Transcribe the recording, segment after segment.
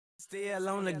Still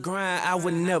on the grind, I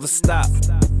would never stop.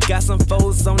 Got some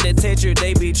foes on that tetra,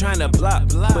 they be trying to block.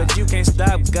 But you can't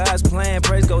stop God's plan,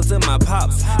 praise go to my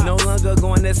pops. No longer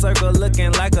going that circle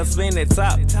looking like a spinning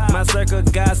top. My circle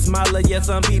got smaller, yeah,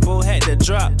 some people had to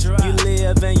drop. You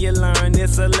live and you learn,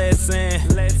 it's a lesson.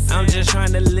 I'm just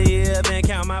trying to live and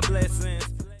count my blessings.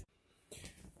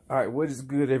 Alright, what is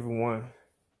good, everyone?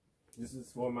 This is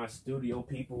for my studio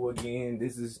people again.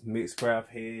 This is Mixcraft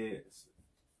heads.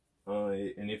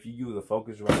 And if you use a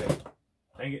Focusrite,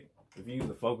 dang it, if you use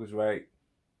a Focusrite,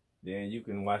 then you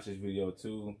can watch this video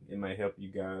too. It might help you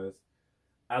guys.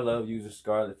 I love using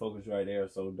Scarlett Focusrite. They are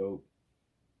so dope.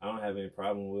 I don't have any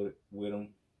problem with them.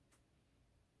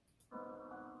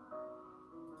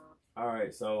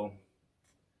 Alright, so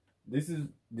this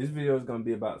video is gonna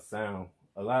be about sound.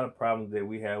 A lot of problems that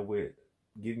we have with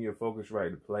getting your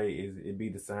Focusrite to play is it be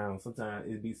the sound.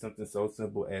 Sometimes it be something so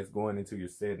simple as going into your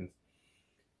settings.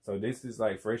 So this is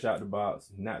like fresh out the box,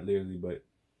 not literally, but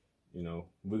you know,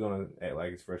 we're gonna act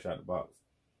like it's fresh out the box.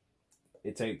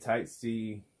 It takes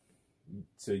Type-C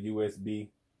to USB.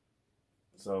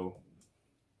 So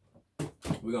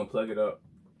we're gonna plug it up.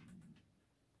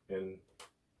 And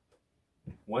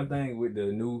one thing with the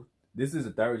new, this is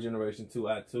a 3rd generation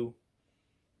 2i2.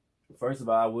 First of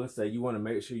all, I will say you want to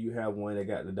make sure you have one that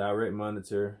got the direct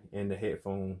monitor and the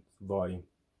headphone volume.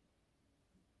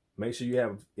 Make sure you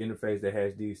have an interface that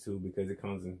has these two because it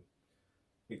comes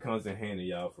in handy,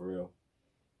 y'all, for real.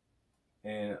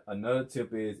 And another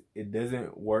tip is it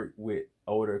doesn't work with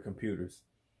older computers.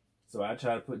 So I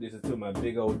tried to put this into my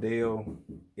big old Dell.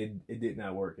 It did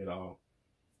not work at all.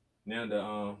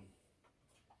 Now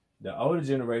the older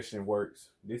generation works.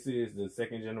 This is the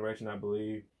 2nd generation, I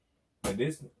believe. But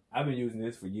this, I've been using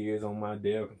this for years on my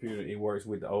Dell computer. It works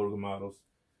with the older models,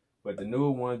 but the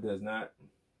newer one does not.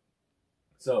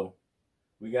 So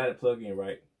we got it plugged in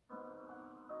right.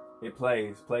 It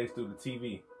plays through the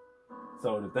TV.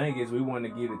 So the thing is, we want to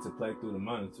get it to play through the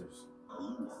monitors.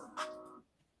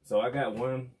 So I got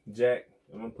one jack.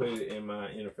 I'm gonna put it in my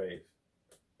interface.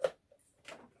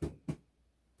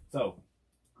 So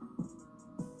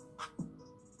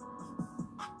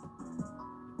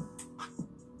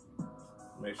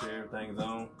make sure everything's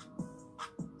on.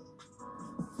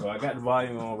 So I got the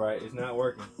volume on right. It's not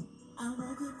working.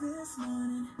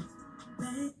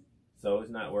 So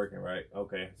it's not working right.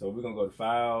 Okay, so we're gonna go to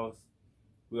files.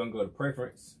 We're gonna go to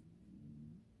preference.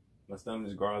 My stomach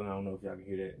is growling. I don't know if y'all can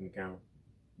hear that in the camera.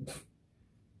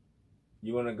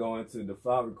 You wanna go into the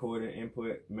file recorder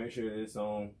input. Make sure that it's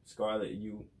on Scarlett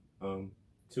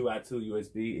 2i2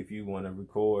 USB if you wanna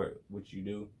record what you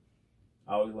do.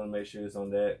 I always wanna make sure it's on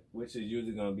that, which is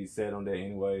usually gonna be set on that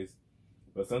anyways.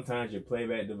 But sometimes your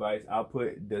playback device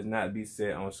output does not be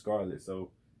set on Scarlett.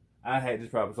 So I had this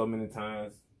problem so many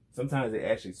times. Sometimes they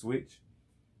actually switch.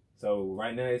 So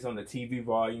right now it's on the TV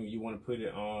volume. You want to put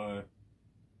it on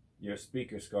your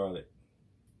speaker Scarlett.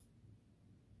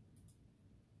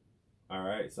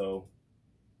 Alright, so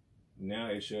now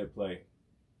it should play.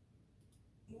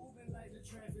 Moving like the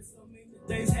traffic, so many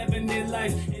things happen in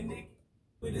life. And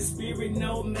with the spirit,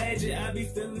 no magic. I be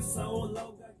feeling so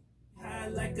low. High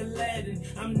like Aladdin,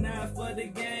 I'm not for the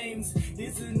games.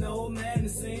 This is no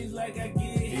madness. Seems like I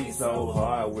get hit so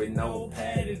hard with no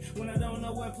padding when I don't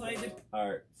know what play the.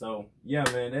 Alright, so yeah,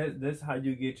 man, that's how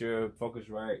you get your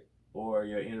Focusrite or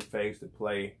your interface to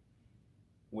play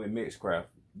with Mixcraft.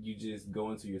 You just go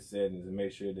into your settings and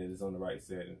make sure that it's on the right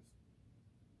settings.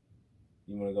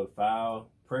 You want to go to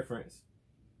File, Preference,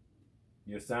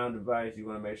 your sound device. You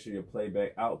want to make sure your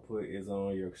playback output is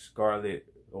on your Scarlett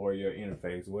or your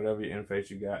interface, whatever your interface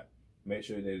you got, make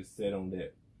sure that it's set on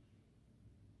that.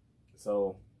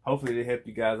 So hopefully they help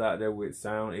you guys out there with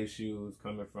sound issues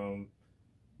coming from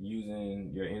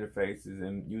using your interfaces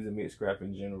and using Mixcraft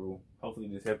in general. Hopefully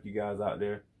this helped you guys out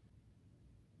there.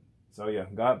 So yeah,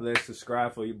 God bless.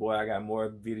 Subscribe for your boy. I got more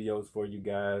videos for you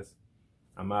guys.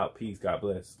 I'm out. Peace. God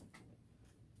bless.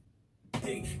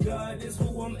 God is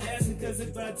who I'm asking, cause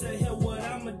if I tell him what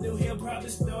I'ma do, he'll probably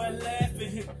start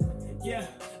laughing. Yeah,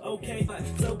 okay,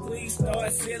 so please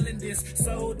start selling this.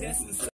 So that's the